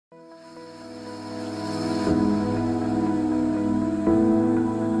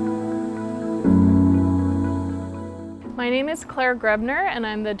My name is Claire Grebner, and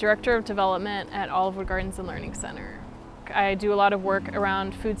I'm the Director of Development at Olivewood Gardens and Learning Center. I do a lot of work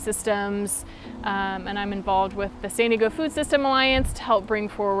around food systems, and I'm involved with the San Diego Food System Alliance to help bring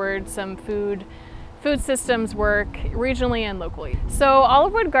forward some food systems work regionally and locally. So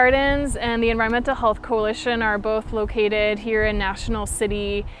Olivewood Gardens and the Environmental Health Coalition are both located here in National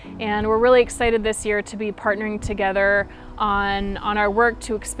City, and we're really excited this year to be partnering together on our work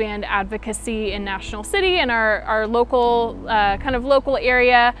to expand advocacy in National City and our local, kind of local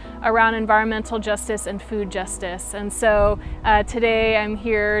area around environmental justice and food justice. And so today I'm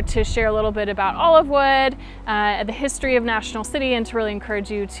here to share a little bit about Olivewood, the history of National City, and to really encourage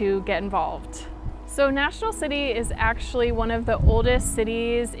you to get involved. So National City is actually one of the oldest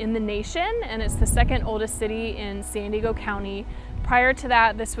cities in the nation, and it's the second oldest city in San Diego County. Prior to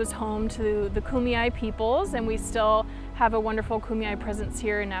that, this was home to the Kumeyaay peoples, and we still have a wonderful Kumeyaay presence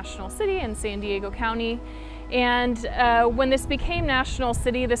here in National City and San Diego County. And when this became National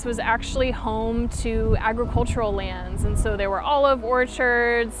City, this was actually home to agricultural lands, and so there were olive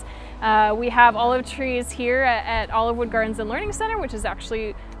orchards. We have olive trees here at Olivewood Gardens and Learning Center, which is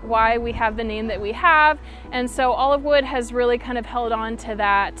actually why we have the name that we have. And so Olivewood has really kind of held on to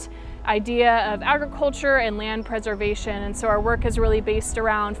that idea of agriculture and land preservation. And so our work is really based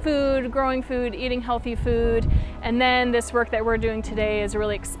around food, growing food, eating healthy food. And then this work that we're doing today is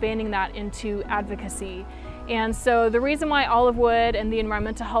really expanding that into advocacy. And so the reason why Olivewood and the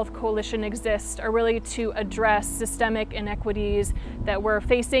Environmental Health Coalition exist are really to address systemic inequities that we're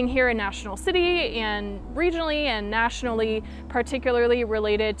facing here in National City and regionally and nationally, particularly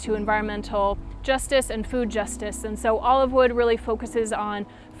related to environmental justice and food justice. And so Olivewood really focuses on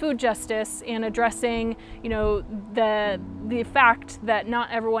food justice and addressing, the fact that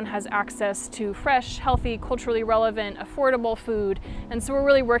not everyone has access to fresh, healthy, culturally relevant, affordable food. And so we're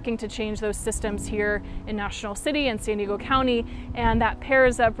really working to change those systems here in National City and San Diego County, and that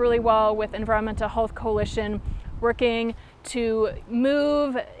pairs up really well with Environmental Health Coalition working to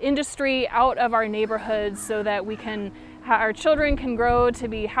move industry out of our neighborhoods so that our children can grow to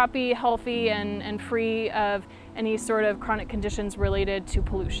be happy, healthy, and free of any sort of chronic conditions related to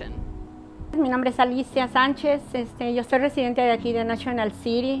pollution. Mi nombre es Alicia Sánchez, yo soy residente de aquí de National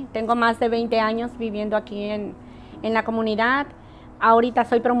City, tengo más de 20 años viviendo aquí en la comunidad. Ahorita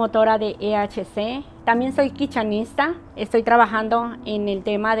soy promotora de EHC, también soy kitchenista, estoy trabajando en el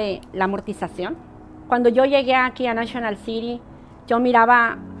tema de la amortización. Cuando yo llegué aquí a National City, yo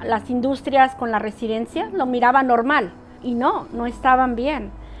miraba las industrias con la residencia, lo miraba normal y no estaban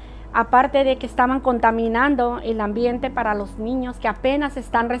bien. Aparte de que estaban contaminando el ambiente para los niños que apenas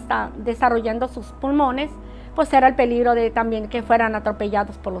están desarrollando sus pulmones, pues era el peligro de también que fueran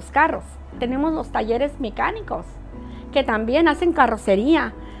atropellados por los carros. Tenemos los talleres mecánicos que también hacen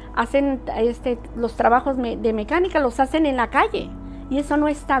carrocería, hacen los trabajos de mecánica, los hacen en la calle, y eso no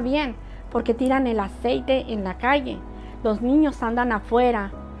está bien porque tiran el aceite en la calle. Los niños andan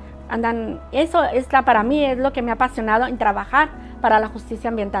afuera, eso para mí es lo que me ha apasionado en trabajar para la justicia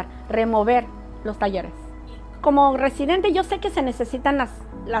ambiental, remover los talleres. Como residente yo sé que se necesitan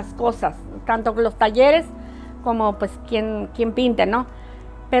las cosas, tanto los talleres como pues quien pinte, ¿no?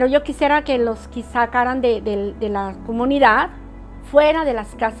 Pero yo quisiera que los sacaran de la comunidad, fuera de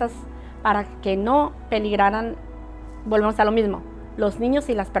las casas, para que no peligraran, volvemos a lo mismo, los niños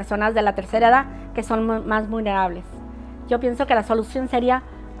y las personas de la tercera edad que son más vulnerables. Yo pienso que la solución sería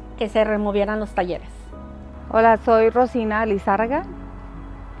que se removieran los talleres. Hola, soy Rosina Lizárraga.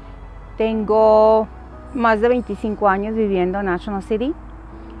 Tengo más de 25 años viviendo en National City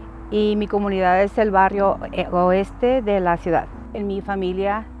y mi comunidad es el barrio oeste de la ciudad. En mi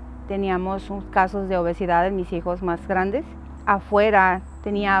familia teníamos casos de obesidad en mis hijos más grandes. Afuera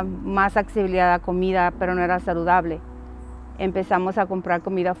tenía más accesibilidad a comida, pero no era saludable. Empezamos a comprar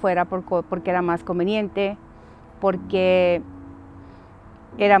comida afuera porque era más conveniente, porque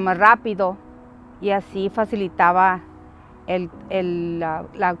era más rápido y así facilitaba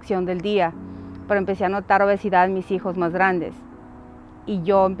la acción del día. Pero empecé a notar obesidad en mis hijos más grandes y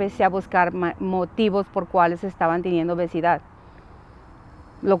yo empecé a buscar motivos por cuales estaban teniendo obesidad,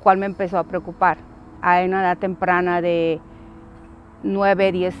 lo cual me empezó a preocupar. A una edad temprana de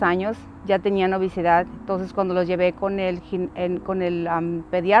 9, 10 años ya tenían obesidad, entonces cuando los llevé con el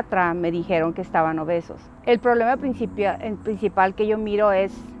pediatra me dijeron que estaban obesos. El problema principal que yo miro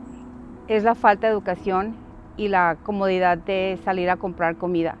es la falta de educación y la comodidad de salir a comprar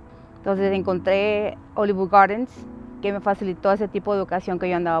comida. Entonces encontré Olivewood Gardens, que me facilitó ese tipo de educación que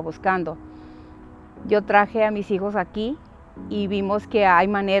yo andaba buscando. Yo traje a mis hijos aquí y vimos que hay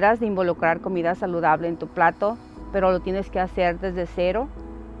maneras de involucrar comida saludable en tu plato pero lo tienes que hacer desde cero,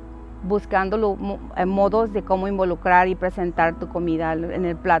 buscando modos de cómo involucrar y presentar tu comida en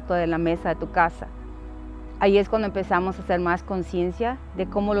el plato de la mesa de tu casa. Ahí es cuando empezamos a hacer más conciencia de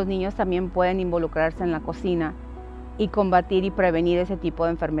cómo los niños también pueden involucrarse en la cocina y combatir y prevenir ese tipo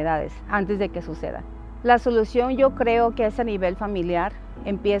de enfermedades antes de que suceda. La solución yo creo que es a nivel familiar,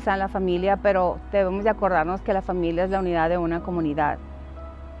 empieza en la familia, pero debemos de acordarnos que la familia es la unidad de una comunidad.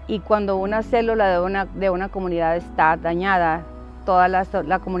 Y cuando una célula de una comunidad está dañada, toda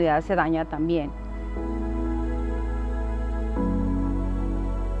la comunidad se daña también.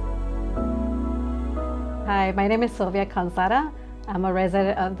 Hi, my name is Sylvia Canzada. I'm a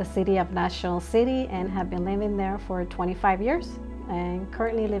resident of the city of National City and have been living there for 25 years and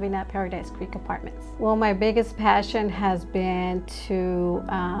currently living at Paradise Creek Apartments. Well, my biggest passion has been to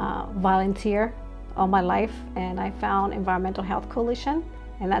volunteer all my life, and I found Environmental Health Coalition,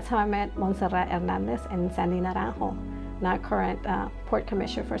 and that's how I met Montserrat Hernandez and Sandy Naranjo, now current Port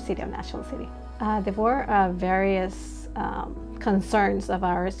Commissioner for City of National City. There were various concerns of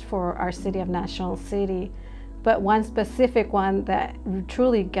ours for our City of National City, but one specific one that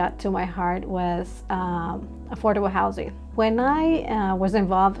truly got to my heart was affordable housing. When I was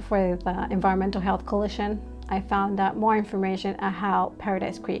involved with the Environmental Health Coalition, I found out more information on how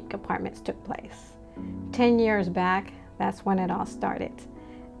Paradise Creek Apartments took place. 10 years back, that's when it all started.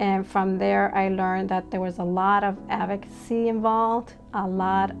 And from there, I learned that there was a lot of advocacy involved, a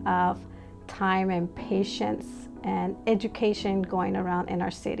lot of time and patience and education going around in our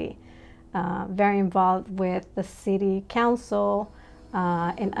city. Very involved with the city council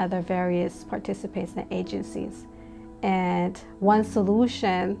and other various participants and agencies. And one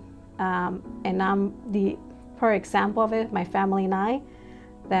solution, and I'm the per example of it, my family and I,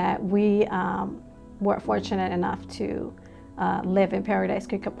 that we were fortunate enough to live in Paradise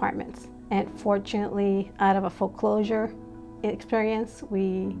Creek Apartments. And fortunately, out of a foreclosure experience,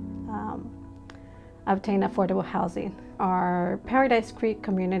 we obtained affordable housing. Our Paradise Creek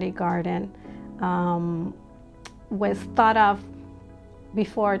Community Garden was thought of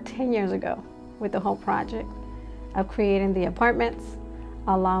before 10 years ago with the whole project of creating the apartments,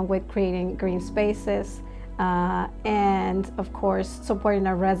 along with creating green spaces, and of course supporting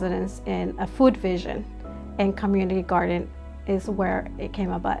our residents in a food vision. And community garden is where it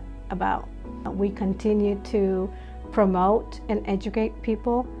came about. We continue to promote and educate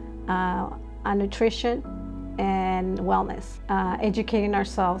people on nutrition and wellness, educating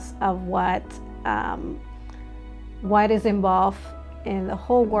ourselves of what is involved in the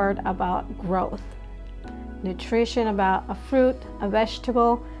whole word about growth. Nutrition about a fruit, a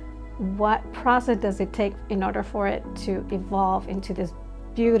vegetable, what process does it take in order for it to evolve into this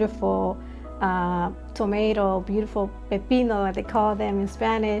beautiful tomato, beautiful pepino, that they call them in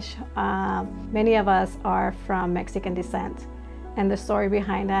Spanish. Many of us are from Mexican descent, and the story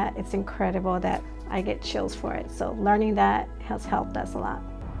behind that, it's incredible that I get chills for it. So learning that has helped us a lot.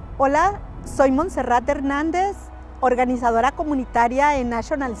 Hola, soy Montserrat Hernández, organizadora comunitaria en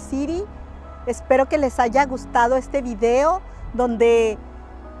National City. Espero que les haya gustado este video donde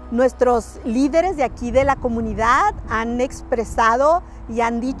nuestros líderes de aquí de la comunidad han expresado y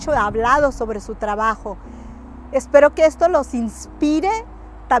han hablado sobre su trabajo. Espero que esto los inspire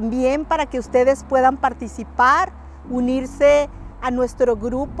también para que ustedes puedan participar, unirse a nuestro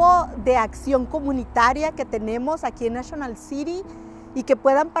grupo de acción comunitaria que tenemos aquí en National City y que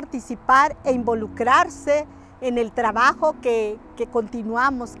puedan participar e involucrarse en el trabajo que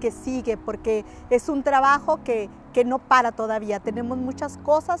continuamos, que sigue, porque es un trabajo que no para todavía. Tenemos muchas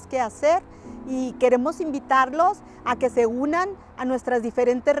cosas que hacer y queremos invitarlos a que se unan a nuestras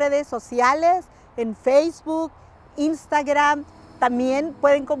diferentes redes sociales, en Facebook, Instagram. También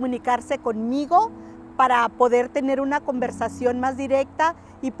pueden comunicarse conmigo para poder tener una conversación más directa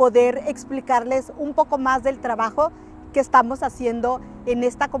y poder explicarles un poco más del trabajo que estamos haciendo en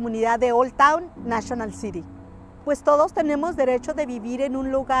esta comunidad de Old Town, National City. Pues todos tenemos derecho de vivir en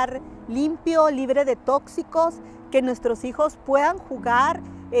un lugar limpio, libre de tóxicos, que nuestros hijos puedan jugar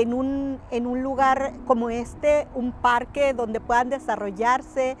en un lugar como este, un parque donde puedan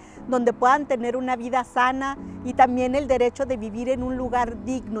desarrollarse, donde puedan tener una vida sana, y también el derecho de vivir en un lugar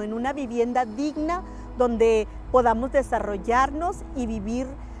digno, en una vivienda digna, donde podamos desarrollarnos y vivir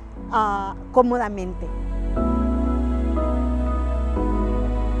cómodamente.